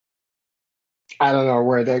I don't know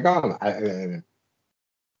where they're gone.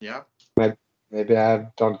 Yep. Maybe, maybe I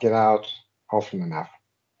don't get out often enough.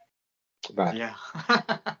 But Yeah.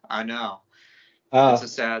 I know. It's uh, a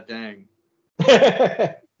sad thing.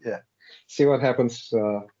 yeah, see what happens.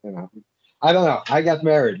 I don't know. I got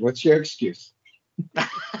married. What's your excuse?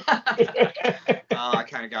 I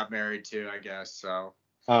kind of got married too, I guess. So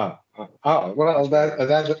Well, much better.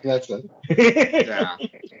 that's it. Yeah.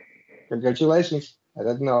 Congratulations. I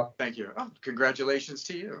didn't know. Thank you. Oh, congratulations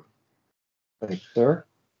to you. Thanks, sir.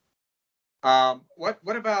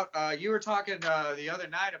 What about you were talking the other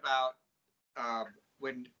night about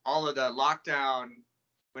when all of the lockdown,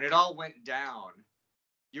 when it all went down,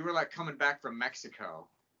 you were like coming back from Mexico,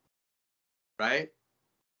 right?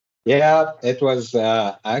 Yeah, it was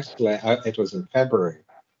actually it was in February.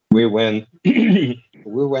 We went we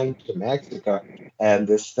went to Mexico, and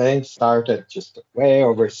this thing started just way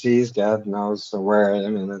overseas. God knows where. I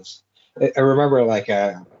mean, I remember like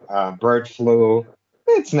a bird flu.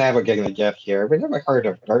 It's never gonna get here. We never heard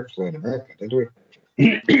of bird flu in America, did No.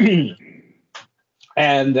 we?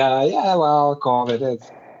 And yeah, well, COVID.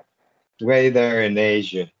 It's way there in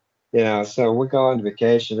Asia. So we go on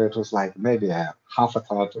vacation. It was like maybe a half a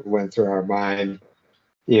thought went through our mind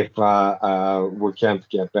if we can't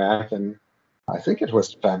get back. And I think it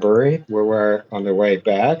was February. We were on the way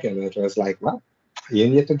back, and it was like, well, you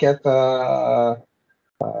need to get your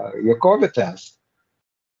COVID test.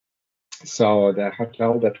 So the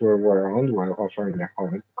hotel that we were on were offering the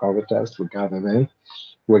COVID test. We got them in.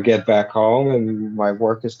 We get back home, and my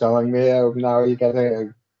work is telling me, oh, now you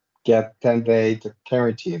gotta get 10-day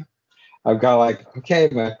quarantine. I've got like, okay,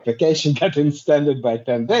 my vacation got extended by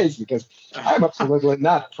 10 days because I'm absolutely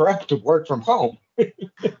not prepped to work from home.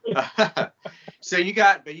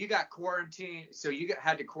 But you got quarantined. So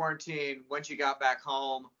had to quarantine once you got back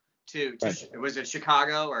home Right. was it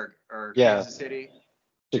Chicago or Yeah, Kansas City?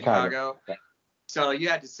 Chicago. Chicago. Yeah. So you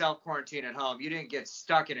had to self quarantine at home. You didn't get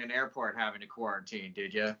stuck in an airport having to quarantine,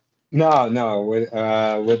 did you? No, no, we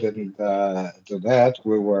didn't do that.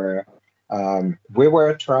 We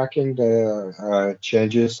were tracking the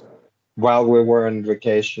changes while we were on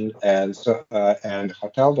vacation, and the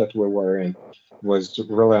hotel that we were in was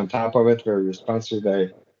really on top of it, very responsive.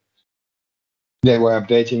 They were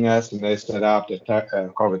updating us, and they set up the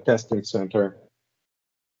COVID testing center,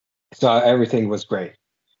 so everything was great.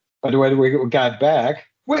 But when we got back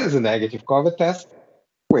with a negative COVID test,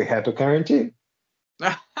 we had to quarantine.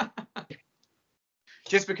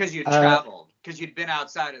 Just because you'd Uh, traveled, because you'd been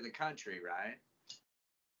outside of the country, right?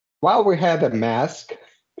 while we had a mask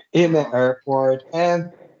in the Uh-huh. airport,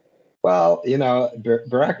 and well,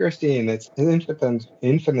 bureaucracy in its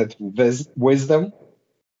infinite wisdom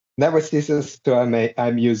never ceases to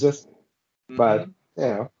amuse us. But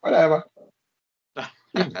Mm-hmm. whatever.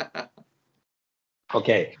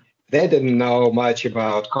 Okay, they didn't know much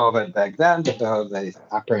about COVID back then, but they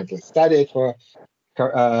apparently studied for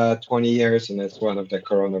 20 years, and it's one of the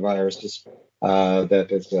coronaviruses that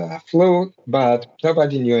is flu, but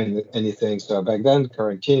nobody knew anything. So back then,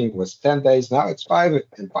 quarantining was 10 days. Now it's five,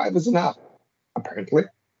 and five is enough, apparently.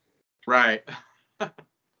 Right.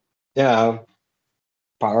 Yeah,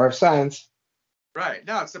 power of science. Right.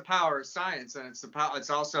 No, it's the power of science, and It's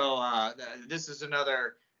also this is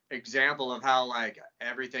another example of how like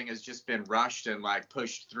everything has just been rushed and like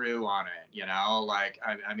pushed through on it. Like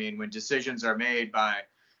I mean, when decisions are made by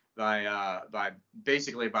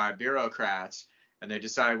basically by bureaucrats, and they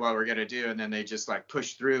decide what we're gonna do, and then they just like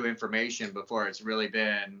push through information before it's really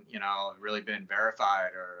been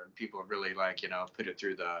verified, or people really like put it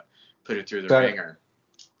through the So, ringer.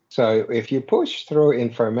 so if you push through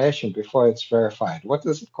information before it's verified, what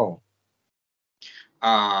is it called?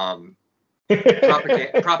 Um,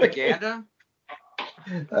 propaganda.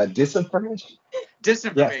 Disinformation. Yes.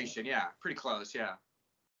 Disinformation, yeah, pretty close, yeah.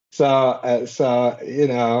 So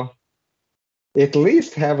at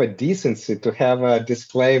least have a decency to have a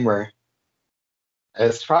disclaimer.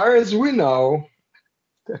 As far as we know,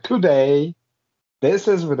 today, this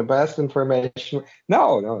is the best information.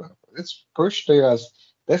 No, no, no. It's pushed to us.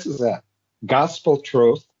 This is a gospel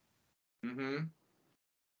truth. Mm-hmm.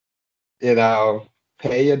 You know,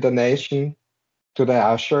 pay a donation to the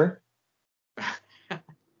usher.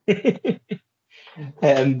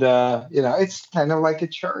 And it's kind of like a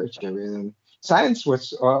church. I mean, science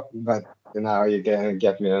was, but you're gonna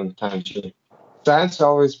get me on a tangent. Science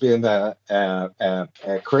always been a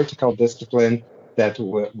critical discipline that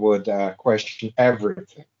would question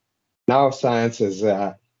everything. Now science is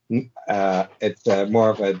it's more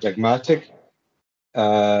of a dogmatic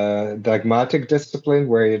discipline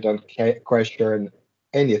where you don't question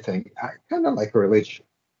anything, kind of like religion.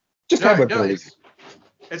 Just have a No, belief.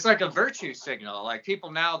 it's like a virtue signal. Like people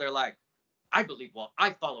now, they're like, I believe, well,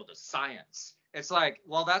 I follow the science. It's like,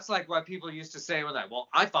 well, that's like what people used to say when like, well,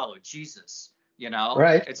 I follow Jesus.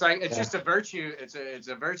 Right. It's like it's Yeah. just a virtue. It's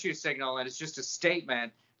a virtue signal, and it's just a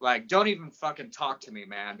statement. Like, don't even fucking talk to me,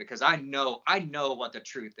 man, because I know what the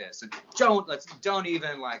truth is. And don't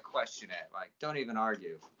even like question it. Like, don't even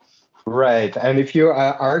argue. Right. And if you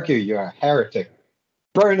argue, you're a heretic.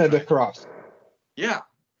 Burn at the cross. Yeah,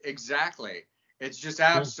 exactly. It's just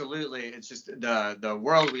Yeah. absolutely. It's just the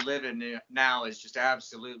world we live in now is just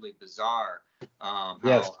absolutely bizarre.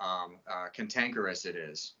 Yes. How cantankerous it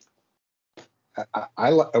is. I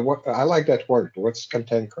like that word. What's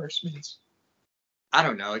cantankerous means? I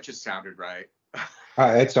don't know. It just sounded right.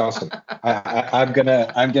 It's awesome. I'm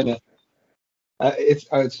gonna.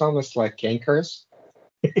 It's almost like cankers,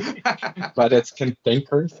 but it's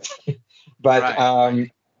cantankerous. But Right.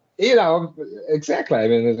 you know, exactly. I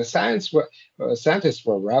mean, scientists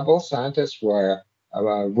were rebels. Scientists were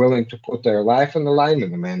willing to put their life on the line,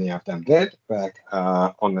 and many of them did back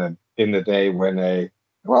in the day when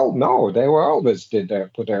well, no, they were always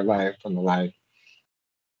put their life on the line.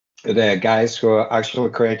 The guys who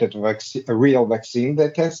actually created a real vaccine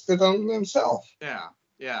they tested on themselves. Yeah.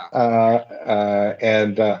 Yeah.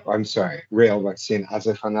 And I'm sorry, real vaccine as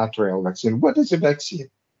if a not real vaccine. What is a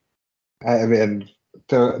vaccine? I mean,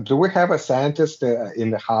 do we have a scientist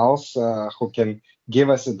in the house who can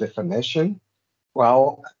give us a definition?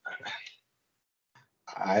 Well,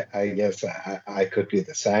 I guess I could be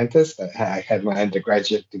the scientist. I had my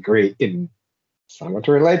undergraduate degree in somewhat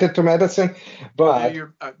related to medicine, but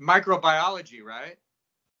Your microbiology, right?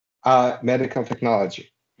 medical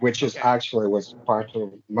technology, which is Okay. actually was part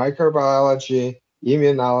of microbiology,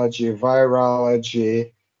 immunology,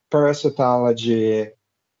 virology, parasitology.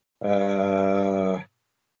 Uh,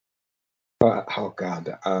 oh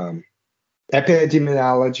God,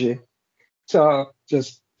 epidemiology. So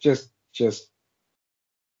just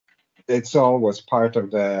it's all was part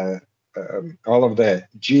of the all of the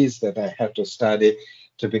G's that I had to study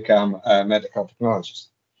to become a medical technologist.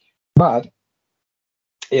 But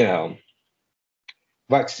you know,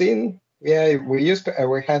 vaccine. Yeah, we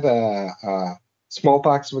had a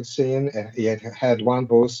smallpox vaccine. And it had one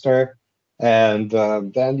booster, and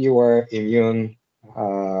then you were immune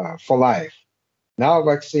for life. Now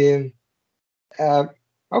vaccine. Uh,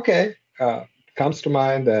 okay, comes to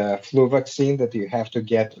mind the flu vaccine that you have to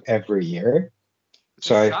get every year. It's a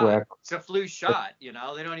So if shot. we're It's a flu shot. They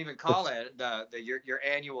don't even call it's it your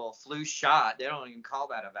annual flu shot. They don't even call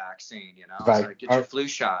that a vaccine. It's like like get your flu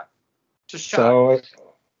shot. It's a shot. so,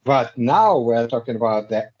 but now we're talking about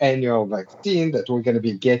the annual vaccine that we're going to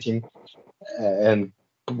be getting, and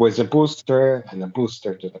with a booster and a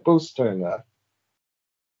booster to the booster,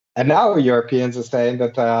 and now Europeans are saying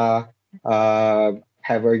that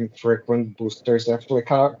having frequent boosters actually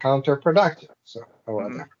counterproductive. So Hmm.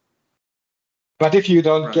 whatever. But if you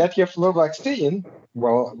don't Right. get your flu vaccine,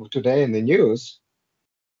 well, today in the news,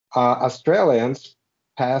 Australians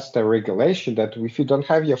passed a regulation that if you don't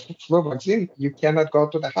have your flu vaccine, you cannot go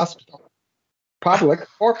to the hospital, public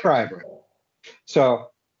or private. So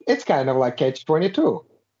it's kind of like Catch-22.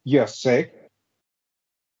 You're sick,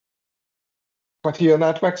 but you're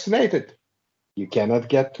not vaccinated. You cannot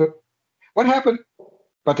get to. What happened?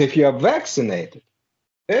 But if you're vaccinated,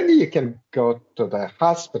 then you can go to the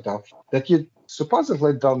hospital that you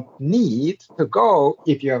supposedly don't need to go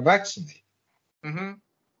if you're vaccinated. Hmm.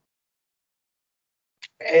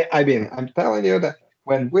 I mean, I'm telling you that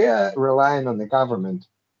when we're relying on the government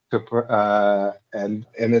and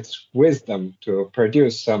its wisdom to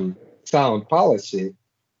produce some sound policy,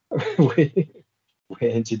 we we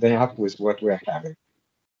ended up with what we're having.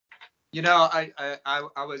 I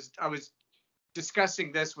was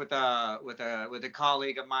discussing this with a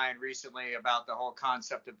colleague of mine recently about the whole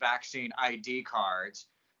concept of vaccine ID cards,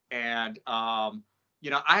 and I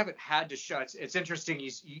haven't had to show. It's interesting.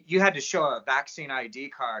 You had to show a vaccine ID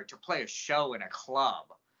card to play a show in a club,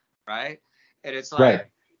 right? And it's like,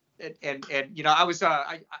 Right. and I was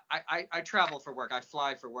I travel for work. I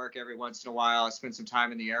fly for work every once in a while. I spend some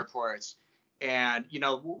time in the airports, and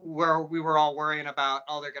where we were all worrying about,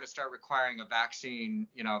 oh, they're going to start requiring a vaccine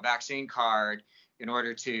card in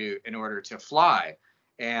order to fly.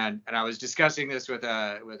 And I was discussing this with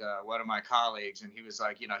one of my colleagues, and he was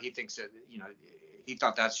like, he thinks that he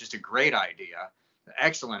thought that's just a great idea,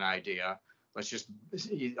 excellent idea. Let's just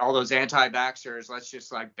all those anti-vaxxers, let's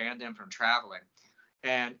just like ban them from traveling.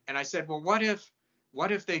 And I said, well, what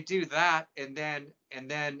if they do that, and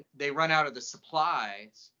then they run out of the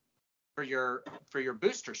supplies for your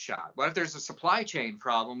booster shot? What if there's a supply chain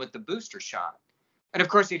problem with the booster shot? And of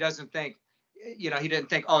course, he doesn't think, he didn't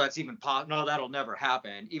think, oh, that's even possible. No, that'll never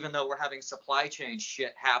happen. Even though we're having supply chain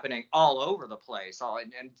shit happening all over the place, all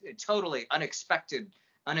and totally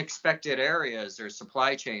unexpected areas or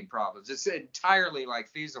supply chain problems. It's entirely like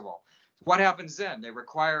feasible. What happens then? They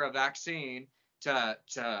require a vaccine to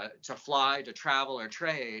fly, to travel, or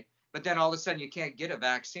trade. But then all of a sudden you can't get a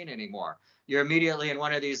vaccine anymore. You're immediately in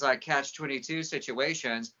one of these like catch-22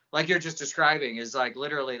 situations, like you're just describing, is like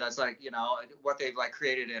literally that's like what they've like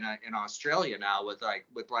created in Australia now with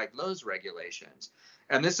those regulations.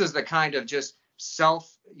 And this is the kind of just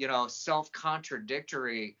self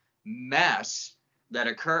contradictory mess that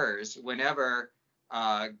occurs whenever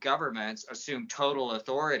governments assume total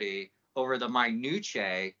authority over the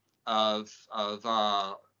minutiae of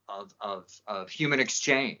human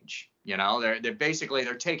exchange. They're basically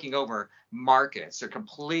they're taking over markets. They're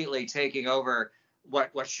completely taking over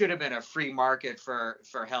what should have been a free market for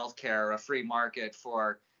healthcare, a free market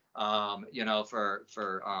for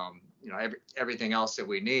everything else that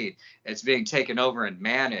we need. It's being taken over and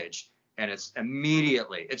managed, and it's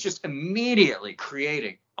just immediately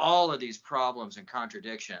creating all of these problems and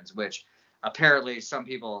contradictions, which apparently some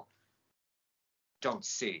people don't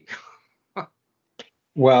see.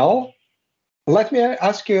 Well, let me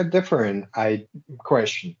ask you a different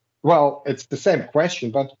question. Well, it's the same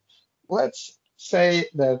question, but let's say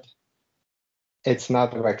that it's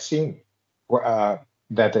not a vaccine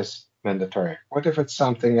that is mandatory. What if it's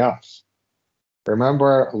something else?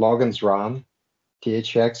 Remember Logan's Run,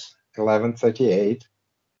 THX 1138,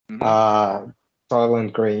 Mm-hmm.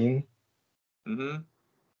 Soylent Green? Mm-hmm.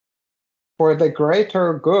 For the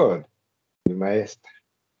greater good, you may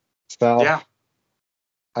self Yeah.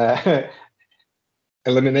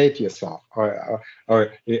 eliminate yourself, or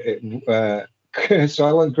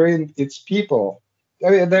Soylent Green, it's people.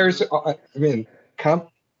 I mean, come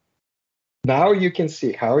now you can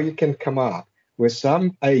see how you can come up with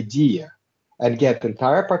some idea and get the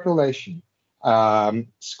entire population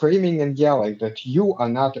screaming and yelling that you are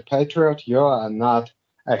not a patriot, you are not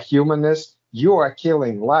a humanist, you are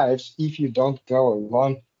killing lives if you don't go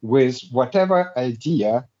along with whatever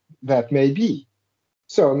idea that may be.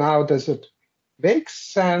 So now, does it make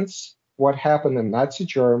sense what happened in Nazi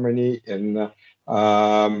Germany, in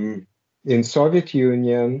Soviet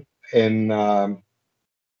Union, in where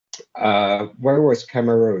was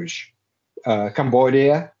Khmer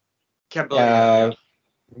Cambodia, Cambodia.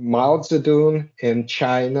 Mao Zedong in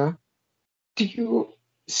China? Do you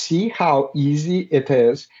see how easy it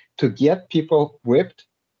is to get people whipped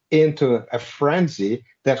into a frenzy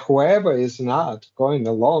that whoever is not going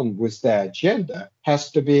along with the agenda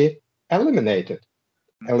has to be eliminated?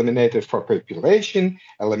 Mm-hmm. Eliminated for population,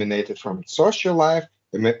 eliminated from social life,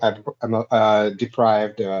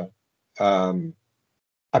 deprived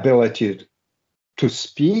ability to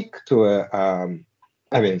speak to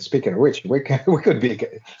speaking of which, we could be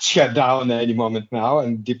shut down any moment now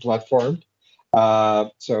and deplatformed.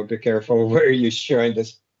 So be careful where you're sharing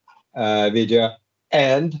this video.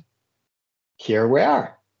 And here we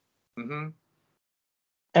are. Mm-hmm.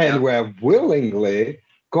 And Yep. we're willingly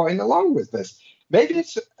going along with this. Maybe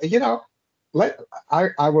it's, let's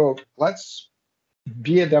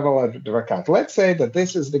be a devil advocate. Let's say that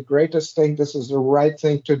this is the greatest thing, this is the right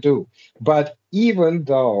thing to do. But even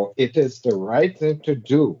though it is the right thing to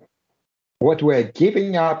do, what we're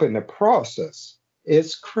giving up in the process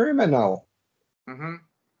is criminal. Mm-hmm.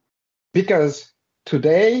 Because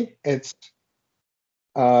today it's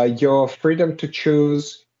your freedom to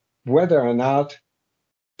choose whether or not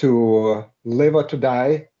to live or to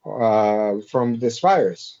die from this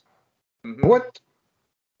virus. Mm-hmm. What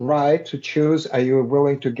right to choose are you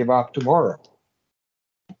willing to give up tomorrow?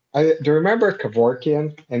 Do you remember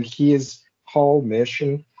Kevorkian and his whole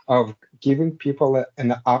mission of giving people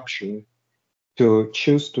an option to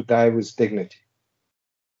choose to die with dignity?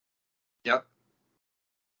 Yep.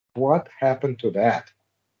 What happened to that?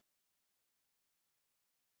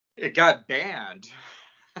 It got banned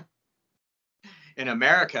in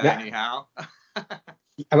America, Yeah, anyhow.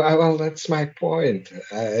 well, that's my point.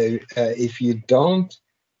 If you don't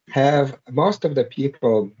have, most of the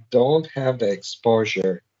people don't have the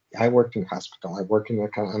exposure. I worked in hospital. I worked in the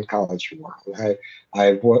oncology world.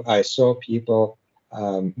 I saw people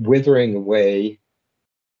withering away.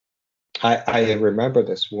 I remember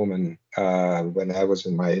this woman when I was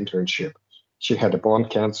in my internship. She had a bone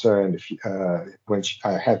cancer, and when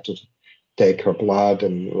I had to take her blood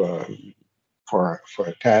and for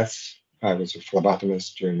a test, I was a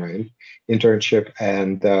phlebotomist during my internship,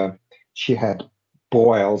 and she had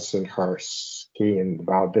boils in her skin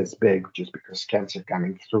about this big, just because cancer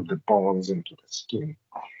coming through the bones into the skin.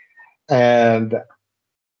 And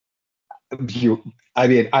you, I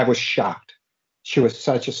mean, I was shocked. She was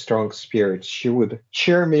such a strong spirit. She would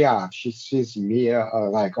cheer me up. She sees me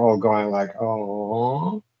like all going like,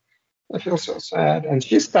 oh, I feel so sad. And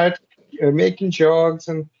she started making jokes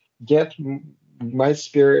and get my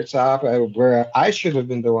spirits up. Where I should have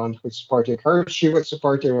been the one who's supporting her, she was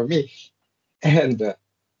supporting of me. And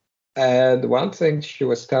one thing she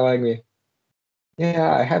was telling me,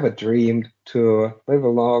 yeah, I have a dream to live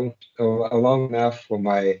long enough for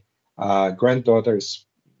my granddaughter's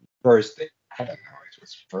birthday. I don't know, it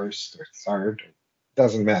was first or third,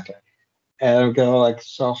 doesn't matter. And I go like,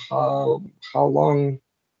 so how long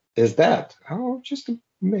is that? Oh, just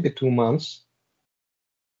maybe 2 months.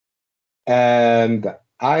 And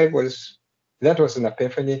that was an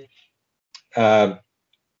epiphany um,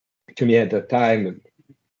 to me at the time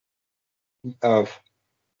of,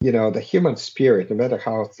 the human spirit, no matter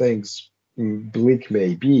how things bleak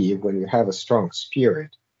may be, when you have a strong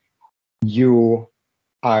spirit, you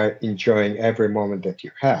are enjoying every moment that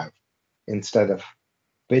you have instead of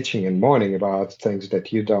bitching and moaning about things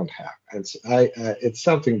that you don't have. And so it's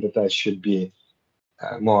something that I should be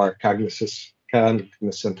more cognizant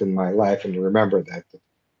in my life and remember that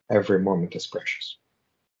every moment is precious.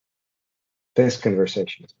 This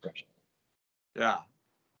conversation is precious. Yeah.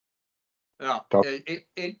 No, Talk.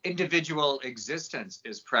 individual existence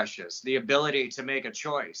is precious. The ability to make a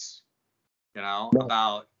choice, No.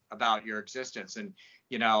 about your existence, and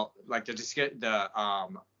like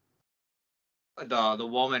the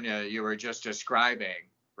woman you were just describing,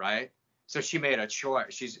 right? So she made a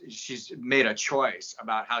choice. She's made a choice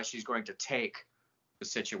about how she's going to take the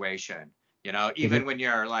situation. Mhm. Even when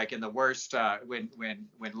you're like in the worst, when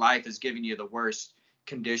life is giving you the worst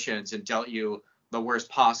conditions and dealt you the worst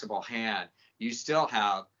possible hand, you still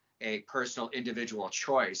have a personal individual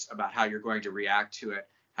choice about how you're going to react to it,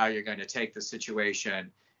 how you're going to take the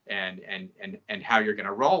situation, and how you're going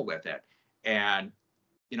to roll with it. And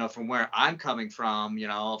from where I'm coming from,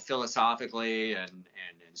 philosophically and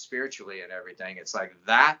spiritually and everything, it's like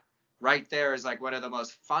that right there is like one of the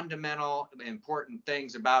most fundamental important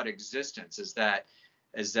things about existence is that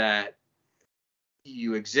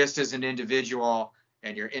you exist as an individual,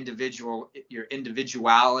 and your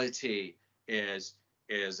individuality is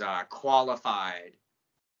qualified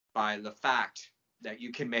by the fact that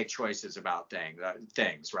you can make choices about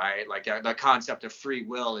things, right? Like the concept of free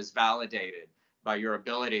will is validated by your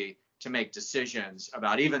ability to make decisions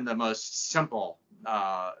about uh, even the most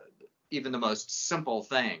simple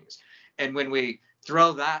things. And when we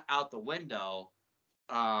throw that out the window,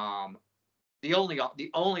 um, the only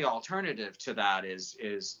alternative to that is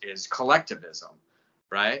collectivism,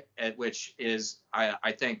 right? Which is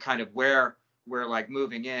I think kind of where we're like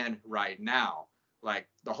moving in right now, like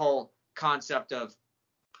the whole concept of,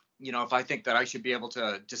 if I think that I should be able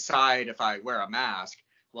to decide if I wear a mask,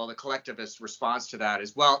 well, the collectivist response to that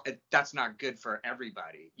is, well, that's not good for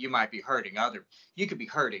everybody. You could be hurting other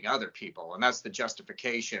people, and that's the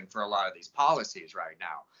justification for a lot of these policies right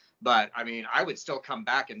now. But I mean, I would still come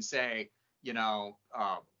back and say, well,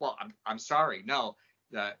 I'm sorry, no,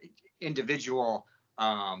 the individual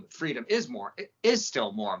freedom is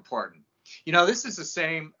still more important. This is the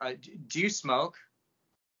same. Do you smoke?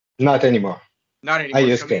 Not anymore. Not I anymore. So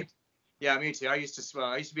used to. yeah, me too. I used to smoke.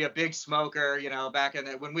 I used to be a big smoker. Back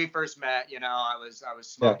when we first met. I was Yeah.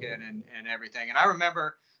 smoking and everything. And I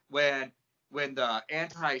remember when the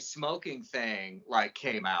anti-smoking thing like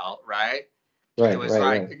came out, right? It Right. was Right.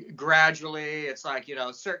 Right. like gradually, it's like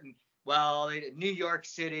certain. Well, New York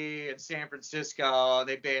City and San Francisco,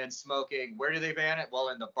 they banned smoking. Where do they ban it? Well,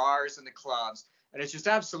 in the bars and the clubs, and it's just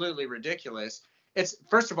absolutely ridiculous. It's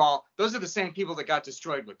first of all, those are the same people that got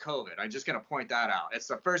destroyed with COVID. I'm just going to point that out. It's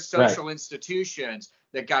the first Right. social institutions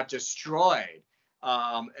that got destroyed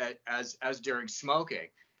as during smoking.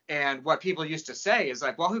 And what people used to say is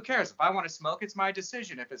like, well, who cares? If I want to smoke, it's my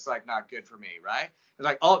decision. If it's like not good for me, right? It's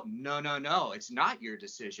like, oh, no, no, no, it's not your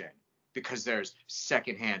decision because there's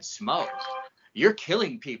secondhand smoke. You're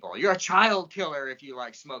killing people. You're a child killer if you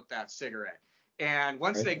like smoke that cigarette. And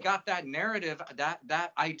once they Right. got that narrative,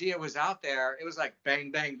 that idea was out there, it was like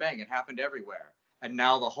bang, bang, bang. It happened everywhere. And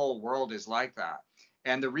now the whole world is like that.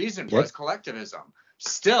 And the reason was Yep. collectivism.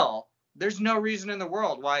 Still, there's no reason in the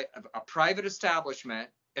world why a private establishment,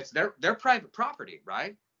 it's their private property,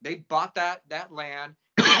 right? They bought that land,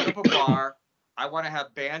 they put up a bar. I want to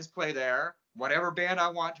have bands play there, whatever band I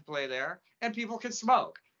want to play there, and people can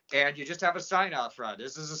smoke. And you just have a sign out front.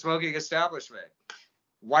 This is a smoking establishment.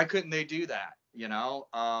 Why couldn't they do that?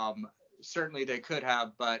 Certainly they could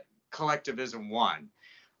have, but collectivism won.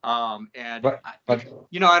 And but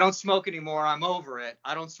I don't smoke anymore. I'm over it.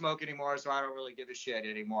 I don't smoke anymore, so I don't really give a shit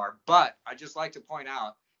anymore. But I just like to point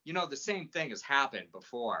out, the same thing has happened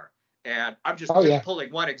before. And I'm just oh yeah,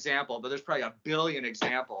 pulling one example, but there's probably a billion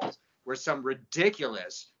examples where some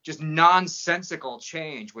ridiculous, just nonsensical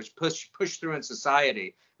change, which push through in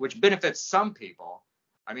society, which benefits some people.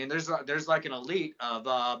 I mean, there's like an elite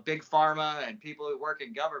of big pharma and people who work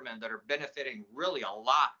in government that are benefiting really a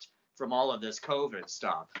lot from all of this COVID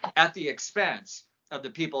stuff at the expense of the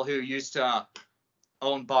people who used to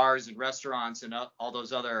own bars and restaurants and all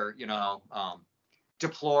those other,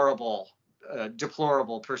 deplorable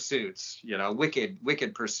pursuits,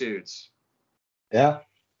 wicked pursuits. yeah.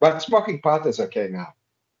 But smoking pot is okay now.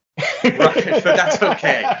 Right, but that's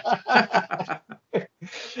okay.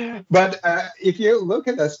 But if you look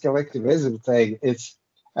at this collectivism thing, it's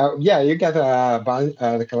yeah, you get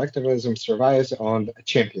the collectivism survives on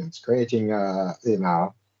champions creating. I'm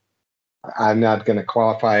not going to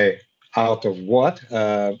qualify out of what,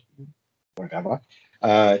 whatever.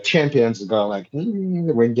 Champions go like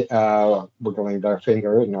wiggling their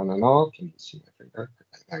finger. No, no, no. Can you see my finger?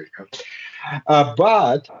 There you go.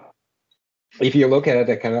 But if you look at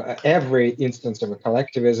it, kind of every instance of a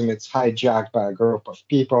collectivism, it's hijacked by a group of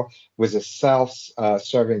people with a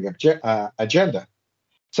self-serving agenda.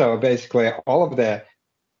 So basically, all of the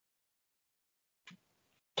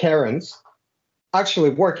Karens actually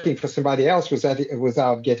working for somebody else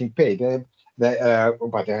without getting paid. But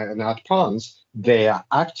they're not pawns; they are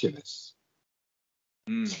activists.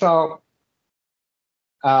 So,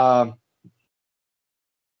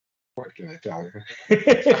 what can I tell you?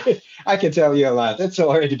 I can tell you a lot. It's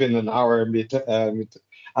already been an hour with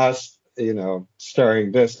us,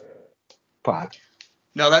 stirring this pot.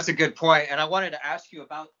 No, that's a good point. And I wanted to ask you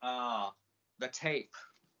about the tape.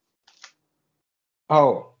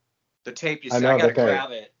 Oh, the tape you said. I gotta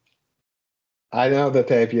grab it. I know the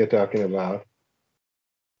tape you're talking about.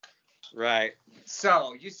 Right.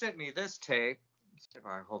 So you sent me this tape. Let's see if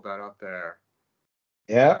I hold that up there.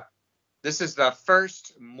 Yeah. This is the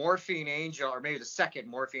first Morphine Angel, or maybe the second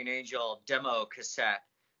Morphine Angel demo cassette,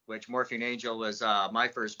 which Morphine Angel was my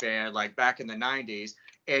first band, like back in the 90s.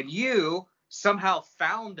 And you somehow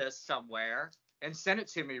found this somewhere and sent it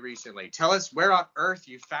to me recently. Tell us where on earth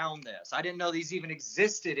you found this. I didn't know these even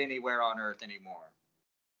existed anywhere on earth anymore.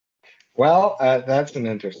 Well, that's an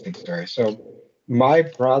interesting story. So my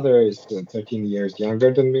brother is 13 years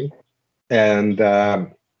younger than me. And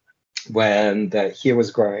when he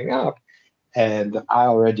was growing up, and I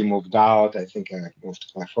already moved out, I think I moved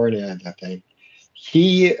to California at that time.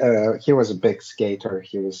 He was a big skater.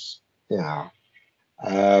 He was, he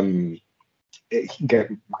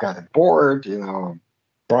got a board,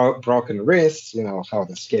 broken wrists, how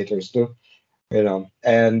the skaters do,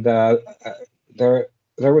 and there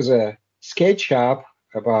was a skate shop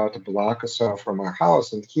about a block or so from our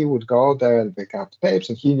house, and he would go there and pick up the tapes,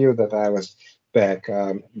 and he knew that I was back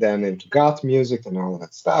then into goth music and all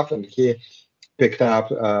that stuff, and he picked up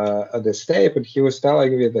this tape, and he was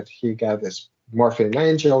telling me that he got this Morphine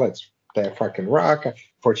Angel. It's their fucking rock.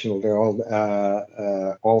 Fortunately,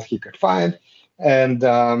 all he could find, and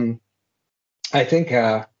I think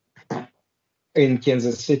in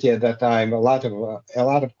Kansas City at that time, a lot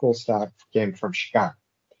of cool stuff came from Chicago.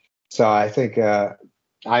 So I think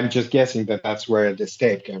I'm just guessing that that's where this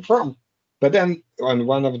tape came from. But then on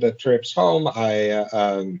one of the trips home,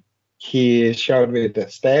 he showed me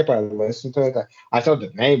this tape. I listened to it. I thought the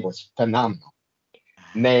name was phenomenal.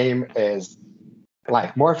 Name is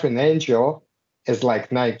like Morphine Angel is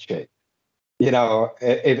like Nightshade.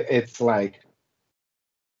 It's like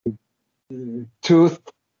two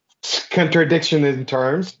contradiction in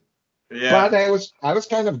terms. Yeah. But I was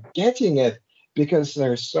kind of getting it because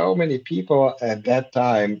there's so many people at that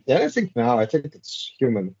time, and I think now, I think it's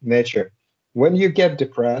human nature. When you get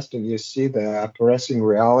depressed and you see the oppressing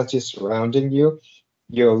reality surrounding you,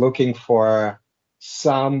 you're looking for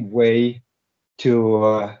some way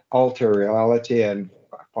to alter reality and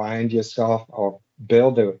find yourself or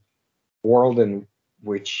build a world in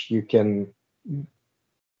which you can,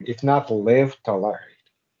 if not live, tolerate.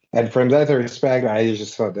 And from that respect, I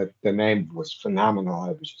just thought that the name was phenomenal.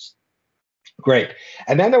 It was just great.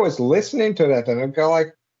 And then I was listening to that, and I go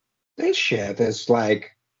like, this shit is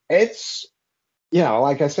like, it's,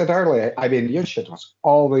 like I said earlier, I mean, your shit was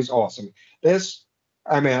always awesome.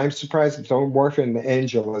 I'm surprised that Morphine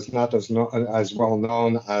Angel is not as well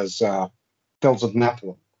known as Fields of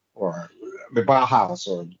Nephilim or the Bauhaus,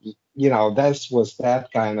 or, this was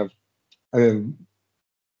that kind of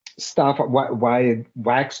stuff. Why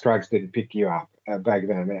Wax Trax didn't pick you up back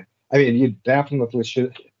then? I mean, you definitely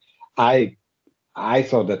should. I I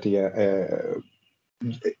thought that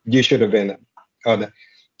you should have been on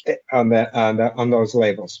on those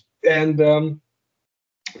labels. And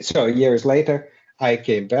so years later, I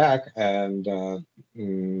came back, and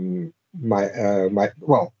my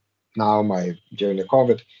well, now my during the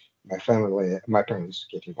COVID, my parents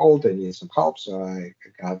getting old, they need some help, so I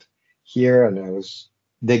got here, and I was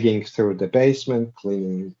digging through the basement,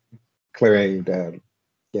 clearing the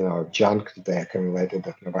junk that they accumulated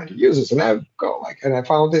that nobody uses, and I go like, and I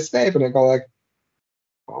found this tape, and I go like,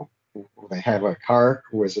 well, they have a car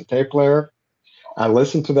with a tape player. I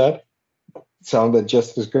listened to that, sounded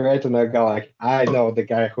just as great, and I go like, I know the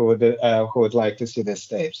guy who would like to see this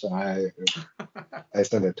tape, so I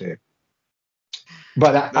sent it to him.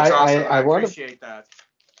 But That's awesome. I appreciate that.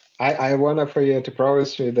 I want for you to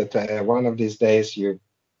promise me that one of these days you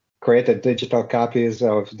created digital copies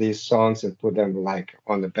of these songs and put them like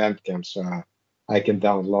on the Bandcamp, so I can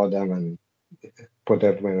download them and put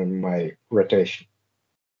them in my rotation.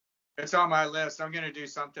 It's on my list. I'm gonna do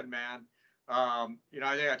something, man. I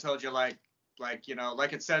think I told you like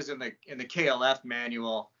like it says in the KLF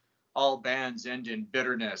manual, all bands end in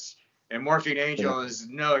bitterness, and Morphine Angel is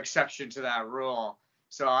no exception to that rule.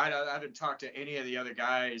 So I haven't talked to any of the other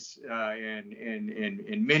guys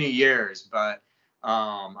in many years, but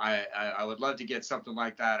I would love to get something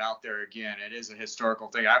like that out there again. It is a historical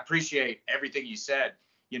thing. I appreciate everything you said.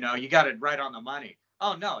 You got it right on the money.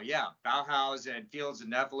 Oh no, yeah, Bauhaus and Fields of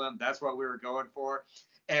Nephilim. That's what we were going for.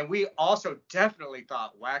 And we also definitely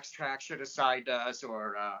thought Wax Trax should have signed us,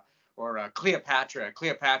 or Cleopatra.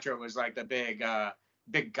 Cleopatra was like the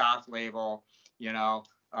big goth label,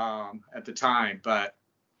 at the time. But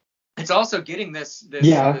it's also getting this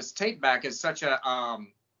tape back is such a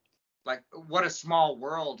like what a small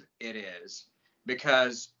world it is,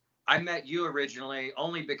 because I met you originally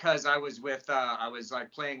only because I was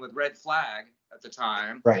like playing with Red Flag at the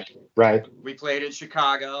time. Right. We played in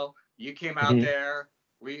Chicago. You came out there.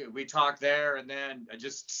 We talked there, and then I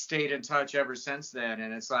just stayed in touch ever since then.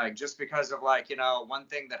 And it's like, just because of like, one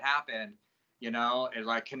thing that happened, it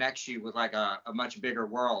like connects you with like a much bigger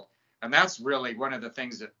world. And that's really one of the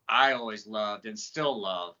things that I always loved and still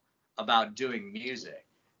love about doing music,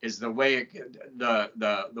 is the way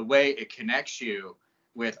the way it connects you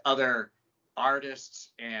with other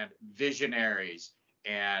artists and visionaries,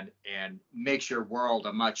 and makes your world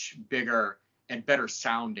a much bigger and better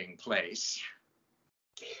sounding place.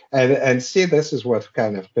 And see, this is what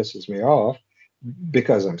kind of pisses me off,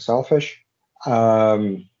 because I'm selfish.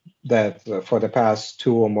 That for the past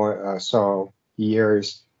 2 or more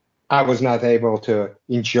years, I was not able to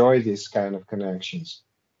enjoy these kind of connections,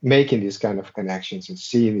 making these kind of connections, and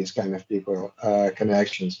seeing these kind of people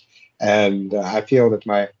connections. And I feel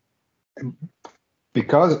that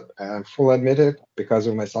because I'm full admitted, because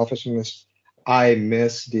of my selfishness, I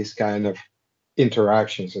miss these kind of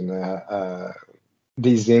interactions and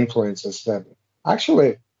these influences that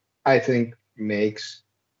actually I think makes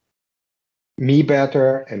me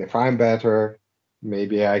better. And if I'm better,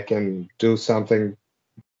 maybe I can do something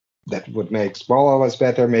that would make all of us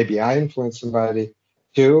better. Maybe I influence somebody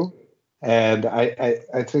too. And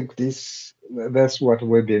I think that's what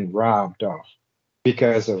we've been robbed of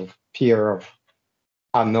because of fear of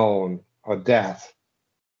unknown or death.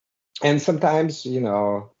 And sometimes,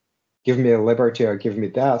 give me a liberty or give me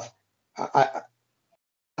death.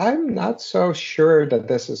 I'm not so sure that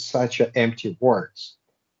this is such an empty words.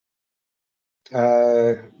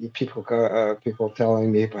 People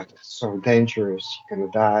telling me, but it's so dangerous, you're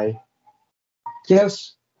gonna die.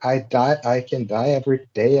 Yes, I die. I can die every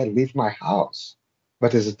day I leave my house,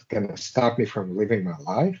 but is it gonna stop me from living my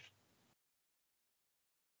life?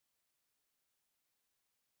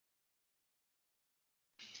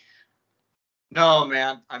 No,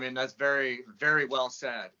 man. I mean, that's very, very well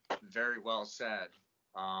said. Very well said.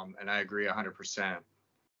 And I agree 100%.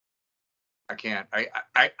 I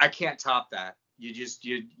can't top that. You just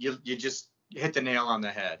hit the nail on the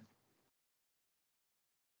head.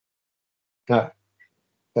 No,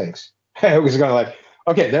 thanks. I was going like,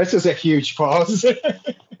 okay, this is a huge pause.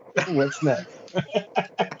 What's next?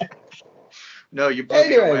 No, you blew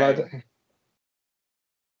me away.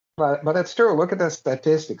 But it's true. Look at the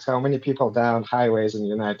statistics. How many people die on highways in the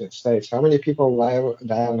United States? How many people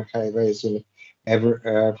die on highways in every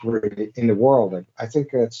in the world? I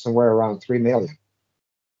think it's somewhere around 3 million.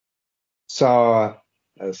 So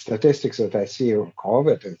statistics that I see of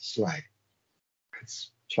COVID, it's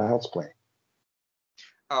child's play.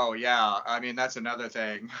 Oh yeah, I mean that's another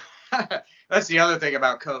thing. That's the other thing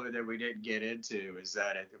about COVID that we didn't get into, is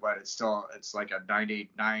that it's like a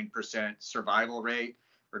 99% survival rate,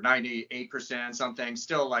 or 98% something,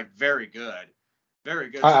 still like very good. Very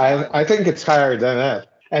good I survival. think it's higher than that,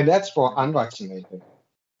 and that's for unvaccinated.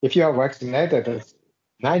 If you are vaccinated, it's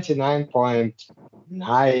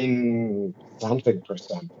 99.9 something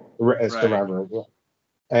percent Right. survival,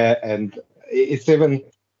 and it's even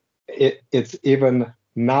it's even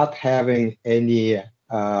not having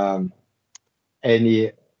um,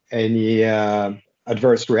 any any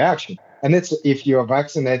adverse reaction. And it's if you're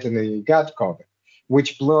vaccinated and you got COVID,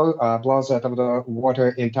 which blows out of the water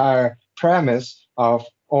entire premise of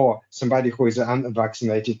somebody who is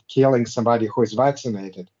unvaccinated killing somebody who is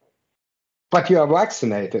vaccinated. But you are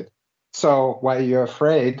vaccinated, so why you're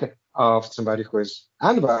afraid of somebody who is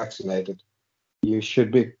unvaccinated? You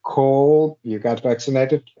should be cool. You got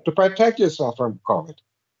vaccinated to protect yourself from COVID.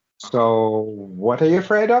 Uh-huh. So what are you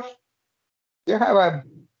afraid of? You have a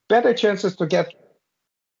better chances to get,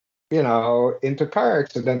 into car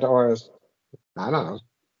accident or I don't know,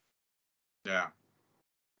 Yeah.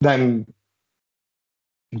 than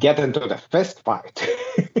get into the fist fight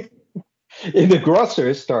in the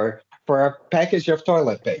grocery store for a package of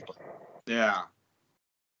toilet paper. Yeah.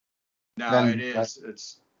 No, it Then is.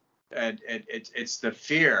 It's the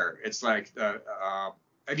fear. It's like the.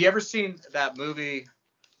 Have you ever seen that movie,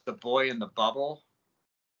 The Boy in the Bubble?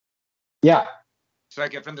 yeah, It's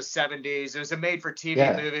like from the 70s. It was a made-for-TV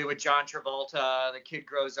yeah, movie with John Travolta. The kid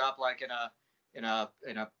grows up like in a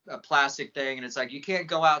plastic thing, and it's like you can't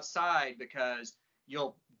go outside because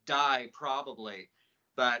you'll die probably.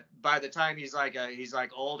 But by the time he's like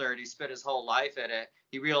older and he spent his whole life in it,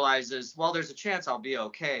 he realizes, well, there's a chance I'll be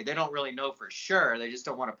okay. They don't really know for sure. They just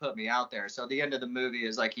don't want to put me out there. So the end of the movie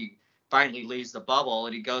is like he finally leaves the bubble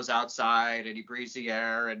and he goes outside and he breathes the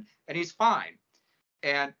air and he's fine.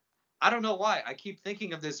 And I don't know why. I keep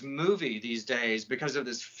thinking of this movie these days because of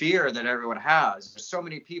this fear that everyone has. There's so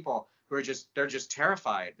many people who are they're just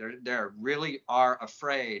terrified. They're really are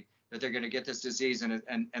afraid that they're going to get this disease and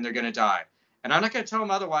they're going to die. And I'm not going to tell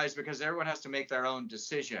them otherwise because everyone has to make their own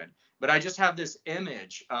decision. But I just have this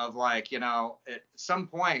image of like, at some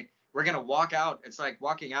point we're going to walk out. It's like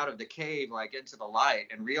walking out of the cave, like into the light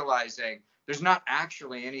and realizing there's not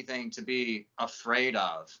actually anything to be afraid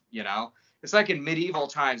of. It's like in medieval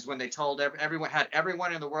times when they told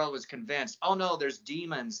everyone in the world was convinced, oh no, there's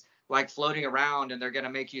demons like floating around and they're going to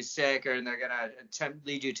make you sick and they're going to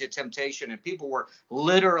lead you to temptation. And people were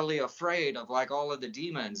literally afraid of like all of the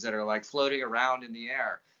demons that are like floating around in the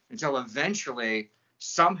air until eventually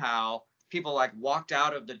somehow people like walked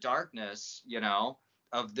out of the darkness,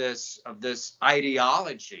 of this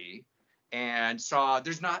ideology and saw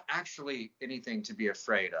there's not actually anything to be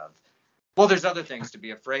afraid of. Well, there's other things to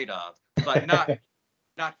be afraid of, but not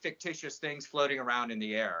fictitious things floating around in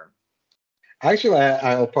the air. actually,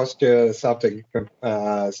 I'll post you something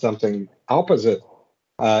opposite.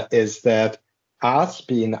 Is that us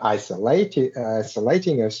being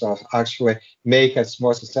isolating ourselves actually make us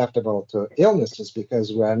more susceptible to illnesses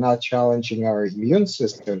because we are not challenging our immune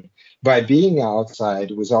system by being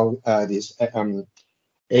outside with all these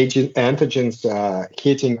agent antigens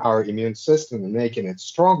hitting our immune system and making it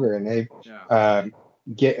stronger and Yeah.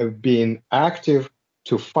 being active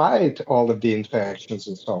to fight all of the infections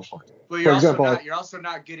and so forth. Well, For you're also example, not you're also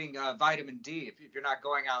not getting vitamin D. If you're not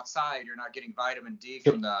going outside, you're not getting vitamin D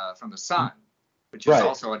from the sun, which is right,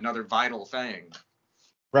 also another vital thing.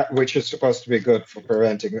 right, which is supposed to be good for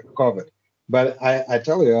preventing COVID. But I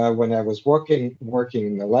tell you, when I was working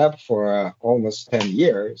in the lab for almost 10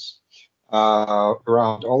 years,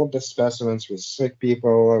 around all of the specimens with sick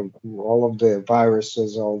people, all of the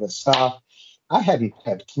viruses, all the stuff, I hadn't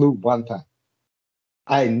had flu one time.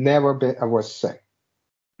 I was sick.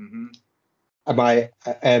 Hmm. My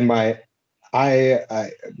and my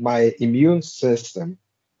immune system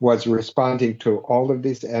was responding to all of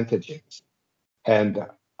these antigens, and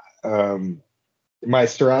um, my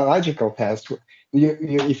serological test.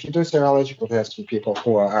 If you do serological tests on people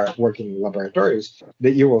who are working in laboratories,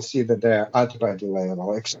 that you will see that their antibody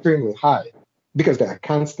level extremely high because they are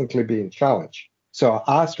constantly being challenged. So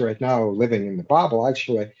us right now living in the bubble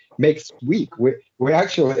actually makes weak. We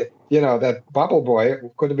actually, that bubble boy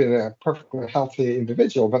could have been a perfectly healthy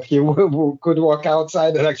individual, but he could walk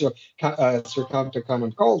outside and actually succumb to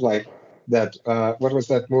common cold like that. What was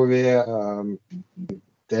that movie?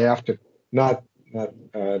 Day after, not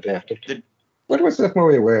day after. The What was that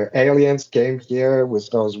movie where aliens came here with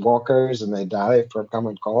those walkers and they died from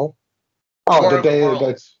common cold? Oh, War the of the day that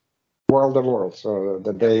Worlds. World of Worlds, so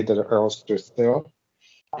the Yep. day that the Earth stood still.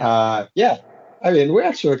 Yep. Yeah, I mean, we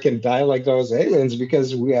actually can die like those aliens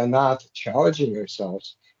because we are not challenging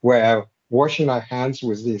ourselves. We're washing our hands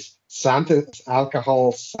with these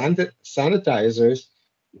alcohol sanitizers,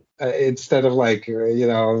 instead of like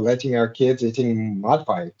letting our kids eating mud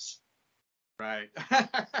pipes. Right.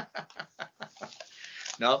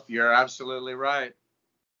 Nope, you're absolutely right.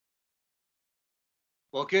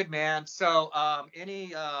 Well, good man. So,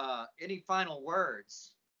 any final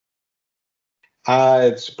words?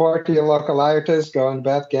 Support your local artists. Go on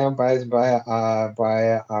Bandcamp,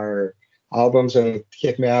 buy our albums, and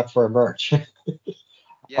hit me up for merch.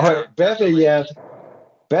 Yeah, Or definitely.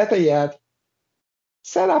 better yet,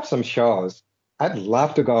 set up some shows. I'd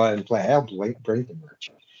love to go and play. I'll bring the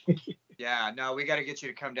merch. Yeah, no, we got to get you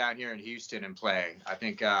to come down here in Houston and play. I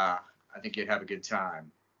think you'd have a good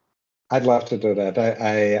time. I'd love to do that.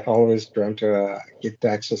 I always dreamt to hit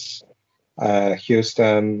Texas,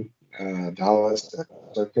 Houston, Dallas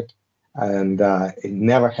circuit, and it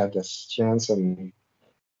never had this chance. And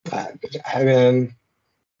uh, I mean,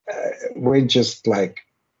 we just like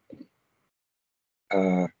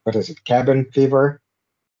what is it, cabin fever?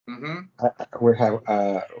 Mm-hmm. We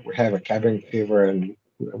have a cabin fever, and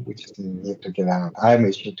we just need to get out. I'm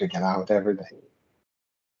itching to get out every day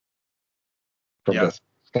from Yep.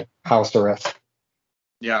 this house arrest.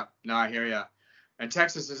 Yeah. No, I hear you. And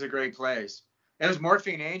Texas is a great place. It was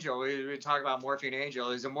Morphine Angel. We talk about Morphine Angel.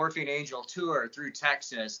 It was a Morphine Angel tour through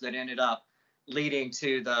Texas that ended up leading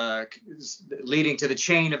to the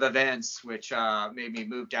chain of events, which made me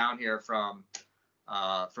move down here from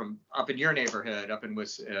up in your neighborhood, up in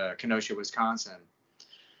Kenosha, Wisconsin.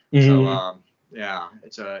 So Mhm. yeah,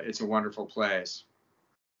 it's a wonderful place,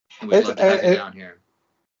 and we'd It's love to have you down here.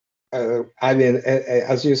 I mean,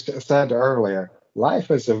 as you said earlier, life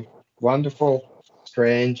is a wonderful,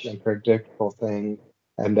 strange, and predictable thing,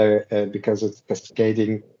 and because it's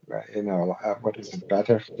cascading, what is it,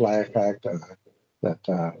 butterfly effect,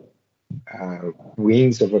 that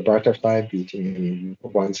wings of a butterfly beating in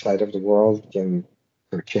one side of the world can,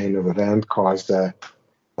 a chain of event, cause a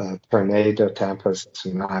tornado, tempest,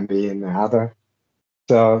 tsunami in the other.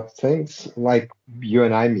 So things like you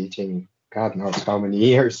and I meeting, God knows how many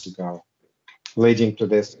years ago, leading to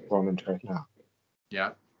this moment right now.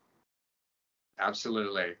 Yeah,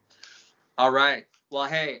 absolutely. All right. Well,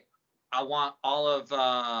 hey, I want all of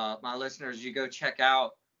my listeners, you go check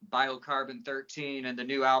out Biocarbon 13 and the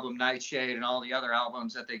new album Nightshade and all the other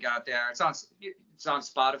albums that they got there. It's on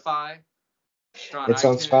Spotify. It's on It's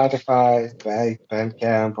on iTunes. Spotify,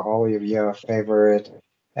 Bandcamp, all of your favorite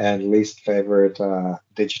and least favorite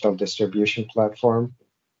digital distribution platform.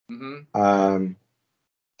 Mm-hmm. Um,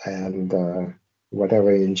 and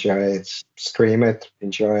whatever you enjoy it, stream it,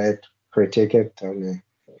 enjoy it, critique it, tell me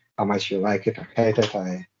how much you like it or hate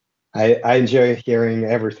it. I enjoy hearing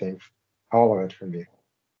everything, all of it from you.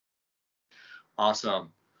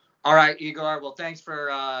 Awesome. All right, Igor. Well, thanks for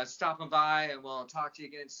stopping by, and we'll talk to you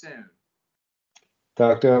again soon.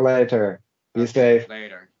 Talk to you later. Be Okay, safe.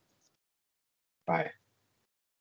 later. Bye.